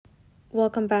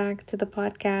Welcome back to the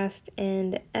podcast,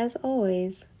 and as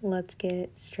always, let's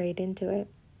get straight into it.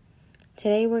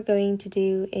 Today we're going to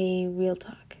do a real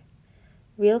talk.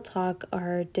 Real talk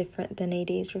are different than a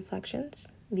day's reflections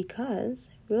because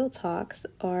real talks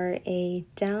are a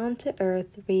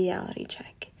down-to-earth reality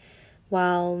check,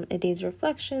 while a day's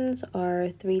reflections are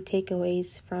 3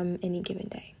 takeaways from any given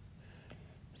day.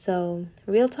 So,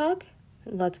 real talk,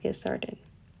 let's get started.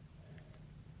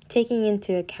 Taking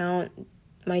into account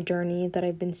my journey that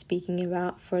I've been speaking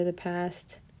about for the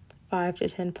past 5 to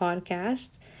 10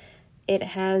 podcasts, it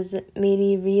has made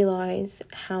me realize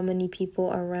how many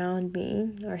people around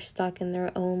me are stuck in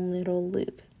their own little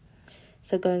loop.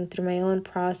 So going through my own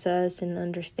process and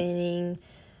understanding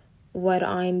what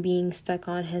I'm being stuck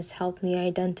on has helped me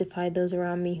identify those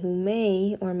around me who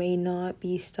may or may not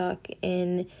be stuck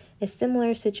in a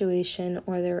similar situation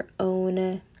or their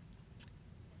own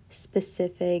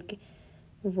specific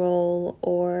role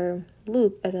or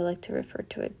loop, as I like to refer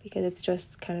to it, because it's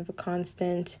just kind of a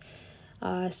constant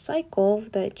cycle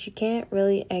that you can't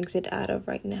really exit out of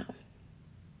right now.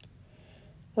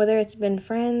 Whether it's been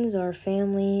friends or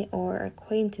family or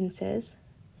acquaintances,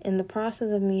 in the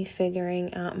process of me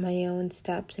figuring out my own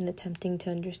steps and attempting to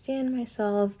understand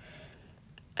myself,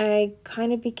 I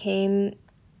kind of became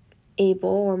able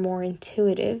or more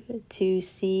intuitive to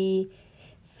see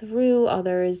through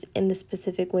others in the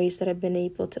specific ways that I've been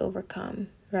able to overcome,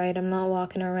 right? I'm not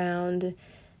walking around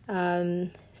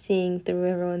seeing through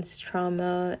everyone's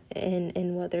trauma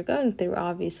and what they're going through,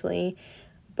 obviously,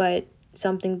 but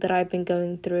something that I've been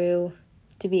going through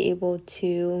to be able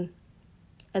to,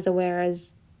 as aware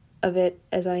of it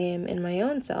as I am in my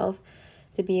own self,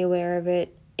 to be aware of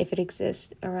it if it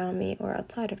exists around me or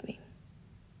outside of me.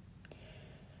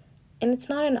 And it's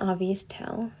not an obvious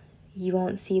tell. You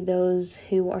won't see those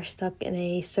who are stuck in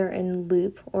a certain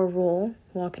loop or role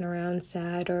walking around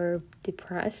sad or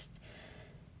depressed.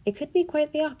 It could be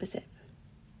quite the opposite.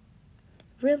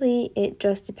 Really, it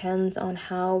just depends on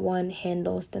how one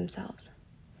handles themselves.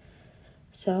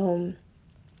 So,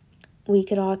 we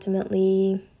could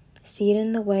ultimately see it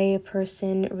in the way a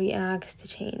person reacts to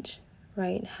change,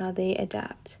 right? How they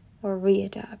adapt or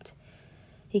readapt.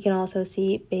 You can also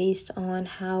see it based on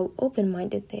how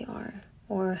open-minded they are,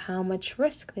 or how much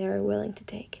risk they are willing to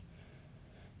take.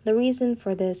 The reason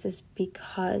for this is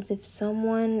because if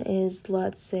someone is,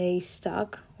 let's say,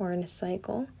 stuck or in a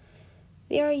cycle,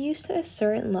 they are used to a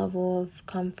certain level of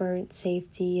comfort,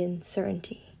 safety, and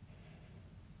certainty.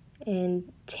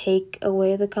 And take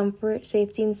away the comfort,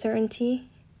 safety, and certainty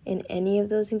in any of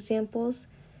those examples,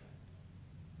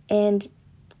 and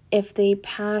if they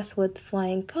pass with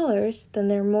flying colors, then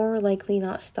they're more likely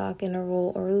not stuck in a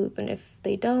role or loop. And if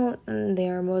they don't, then they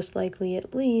are most likely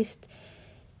at least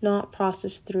not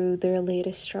processed through their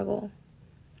latest struggle.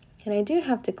 And I do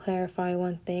have to clarify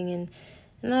one thing, and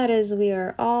that is we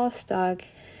are all stuck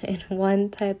in one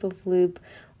type of loop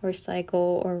or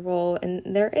cycle or role, and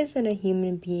there isn't a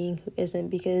human being who isn't,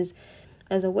 because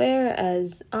as aware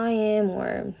as I am,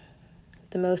 or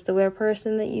the most aware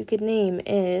person that you could name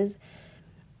is,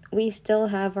 we still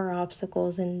have our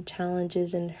obstacles and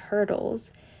challenges and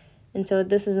hurdles. And so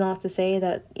this is not to say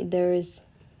that there's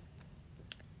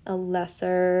a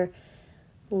lesser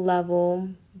level,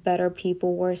 better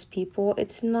people, worse people.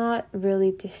 It's not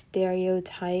really to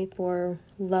stereotype or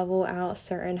level out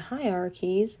certain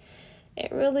hierarchies.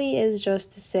 It really is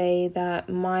just to say that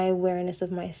my awareness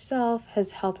of myself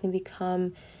has helped me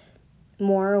become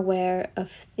more aware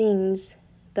of things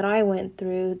that I went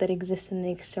through that exist in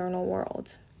the external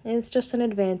world. And it's just an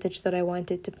advantage that I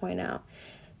wanted to point out.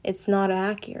 It's not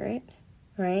accurate,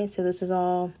 right? So this is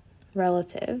all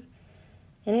relative.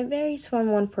 And it varies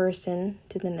from one person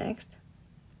to the next.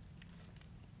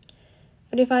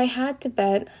 But if I had to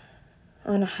bet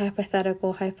on a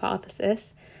hypothetical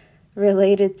hypothesis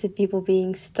related to people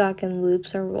being stuck in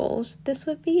loops or roles, this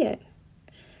would be it.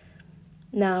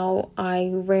 Now, I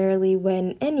rarely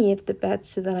win any of the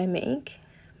bets that I make,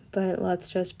 but let's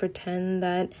just pretend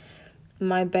that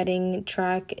my betting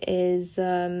track is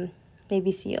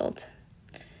maybe sealed.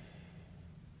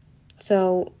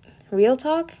 So, real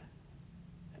talk,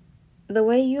 the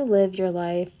way you live your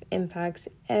life impacts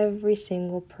every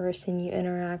single person you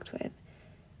interact with,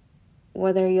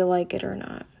 whether you like it or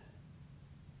not.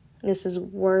 This is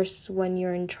worse when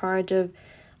you're in charge of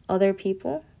other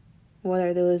people,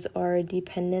 whether those are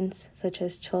dependents such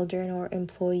as children or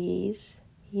employees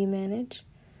you manage.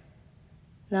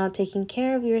 Now, taking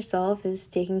care of yourself is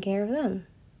taking care of them.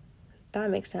 That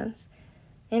makes sense.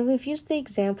 And we've used the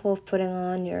example of putting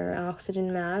on your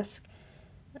oxygen mask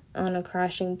on a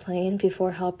crashing plane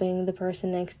before helping the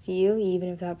person next to you, even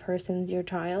if that person's your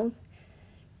child.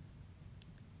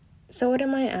 So what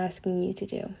am I asking you to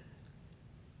do?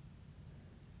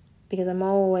 Because I'm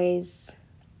always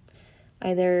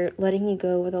either letting you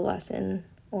go with a lesson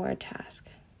or a task.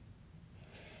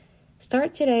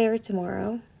 Start today or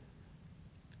tomorrow.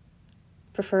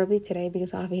 Preferably today,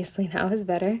 because obviously now is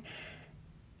better.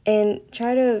 And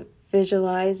try to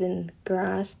visualize and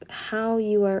grasp how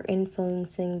you are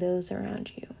influencing those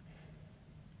around you.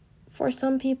 For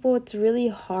some people, it's really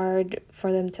hard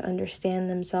for them to understand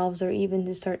themselves or even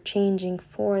to start changing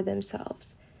for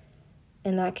themselves.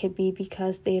 And that could be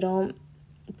because they don't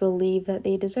believe that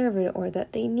they deserve it, or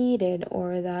that they need it,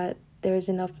 or that there's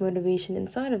enough motivation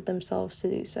inside of themselves to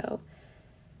do so.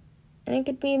 And it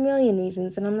could be a million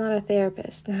reasons, and I'm not a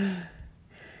therapist. I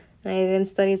didn't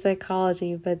study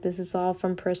psychology, but this is all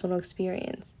from personal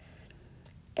experience.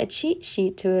 A cheat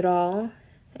sheet to it all,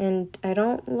 and I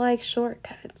don't like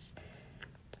shortcuts,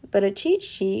 but a cheat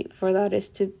sheet for that is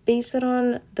to base it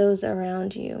on those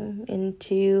around you and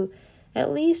to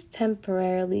at least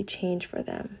temporarily change for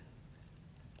them.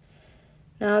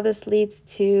 Now this leads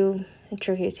to a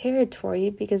tricky territory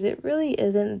because it really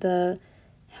isn't the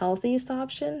healthiest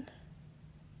option,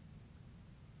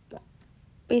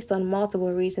 based on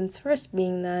multiple reasons. First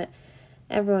being that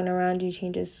everyone around you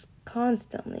changes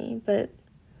constantly, but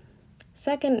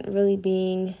second really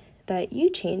being that you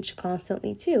change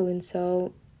constantly too. And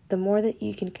so the more that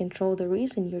you can control the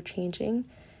reason you're changing,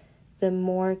 the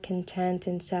more content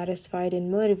and satisfied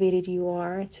and motivated you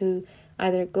are to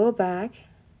either go back,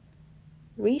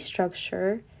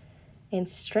 restructure, and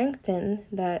strengthen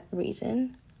that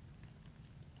reason,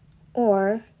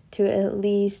 or to at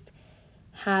least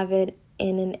have it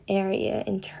in an area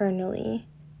internally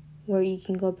where you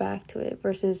can go back to it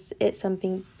versus it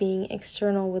something being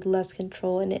external with less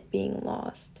control and it being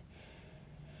lost.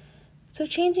 So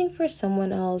changing for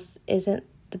someone else isn't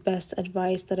the best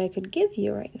advice that I could give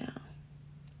you right now,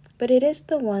 but it is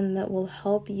the one that will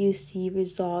help you see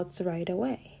results right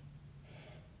away.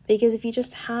 Because if you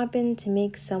just happen to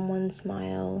make someone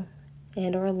smile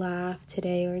and or laugh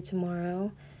today or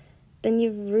tomorrow, then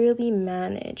you've really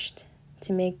managed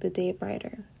to make the day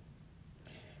brighter.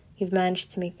 You've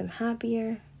managed to make them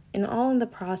happier, and all in the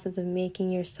process of making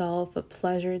yourself a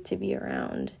pleasure to be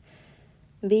around.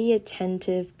 Be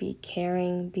attentive, be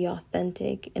caring, be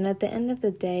authentic, and at the end of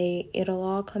the day, it'll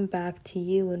all come back to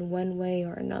you in one way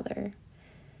or another.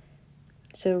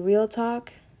 So real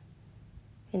talk,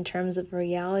 in terms of a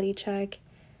reality check,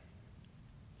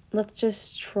 let's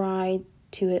just try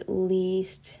to at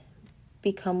least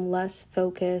become less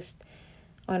focused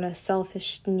on a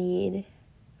selfish need,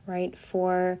 right,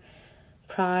 for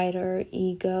pride or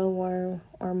ego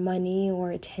or money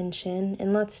or attention.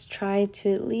 And let's try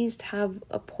to at least have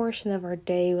a portion of our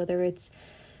day, whether it's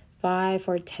 5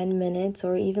 or 10 minutes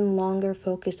or even longer,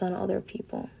 focused on other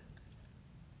people.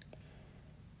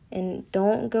 And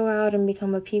don't go out and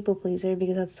become a people pleaser,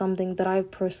 because that's something that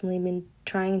I've personally been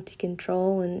trying to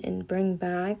control and bring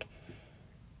back.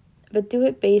 But do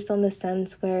it based on the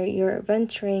sense where you're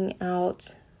venturing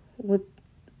out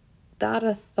without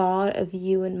a thought of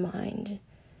you in mind,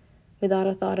 without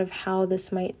a thought of how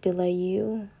this might delay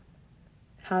you,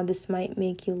 how this might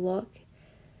make you look.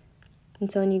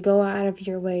 And so when you go out of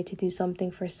your way to do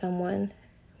something for someone,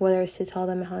 whether it's to tell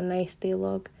them how nice they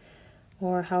look,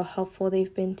 or how helpful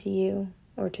they've been to you,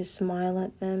 or to smile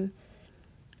at them,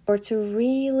 or to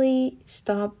really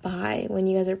stop by when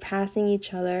you guys are passing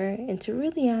each other and to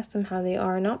really ask them how they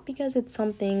are, not because it's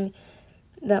something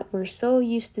that we're so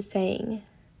used to saying,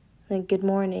 like good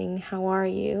morning, how are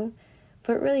you,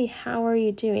 but really how are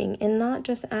you doing, and not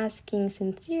just asking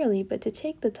sincerely, but to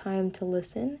take the time to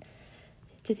listen,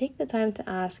 to take the time to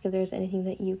ask if there's anything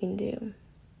that you can do.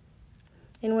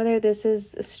 And whether this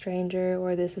is a stranger,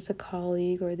 or this is a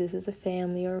colleague, or this is a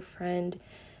family or a friend,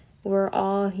 we're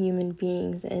all human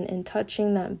beings, and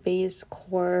touching that base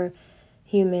core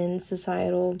human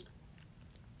societal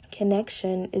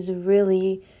connection is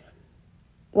really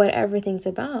what everything's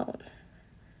about.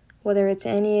 Whether it's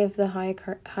any of the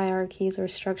hierarchies or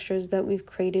structures that we've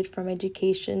created, from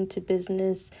education to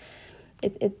business,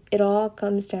 it all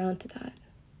comes down to that.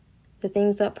 The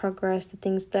things that progress, the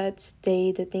things that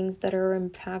stay, the things that are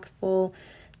impactful,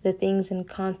 the things and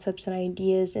concepts and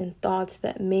ideas and thoughts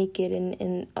that make it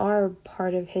and are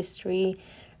part of history,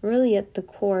 really at the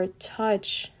core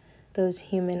touch those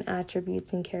human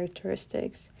attributes and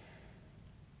characteristics.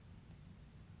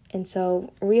 And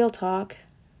so, real talk,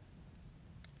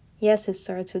 yes, it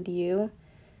starts with you.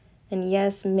 And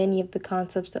yes, many of the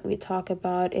concepts that we talk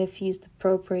about, if used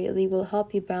appropriately, will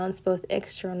help you balance both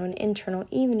external and internal,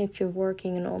 even if you're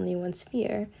working in only one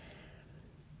sphere.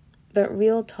 But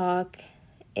real talk,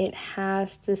 it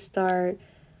has to start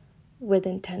with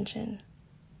intention.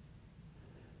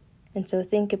 And so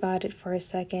think about it for a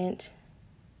second.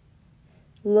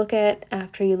 Look at,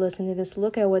 after you listen to this,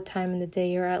 look at what time in the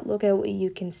day you're at. Look at what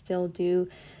you can still do,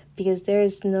 because there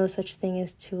is no such thing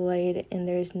as too late, and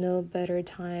there is no better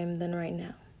time than right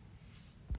now.